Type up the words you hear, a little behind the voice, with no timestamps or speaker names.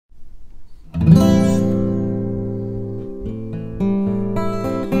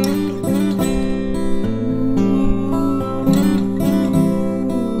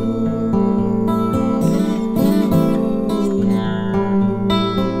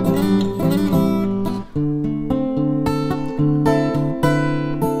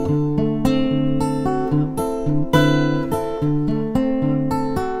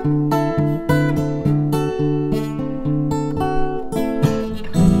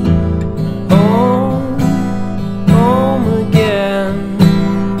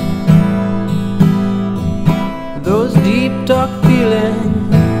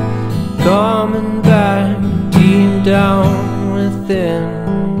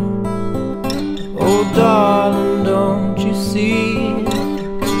darling, don't you see?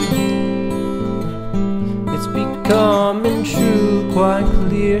 It's becoming true quite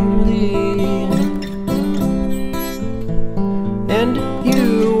clearly. And if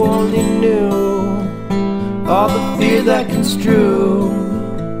you only knew all the fear that can strew.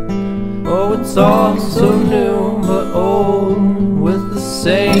 Oh, it's all so new, but old with the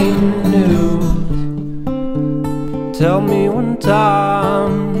same news. Tell me one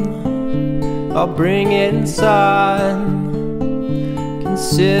time, I'll bring it inside.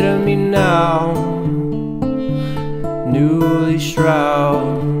 Consider me now, newly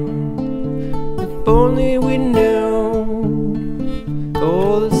shrouded. If only we knew,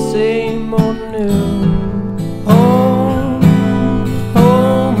 oh, the same old new. Home,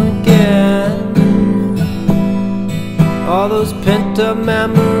 home again. All those pent-up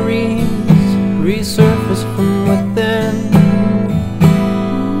memories resurface from within.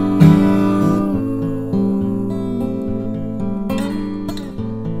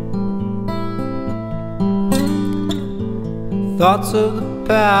 Thoughts of the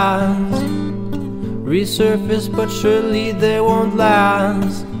past resurface, but surely they won't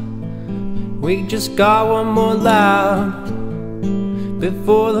last. We just got one more lap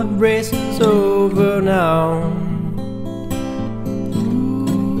before the race is over now.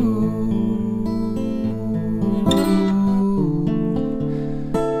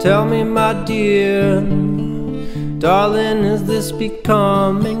 Tell me, my dear, darling, is this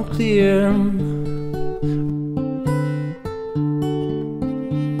becoming clear?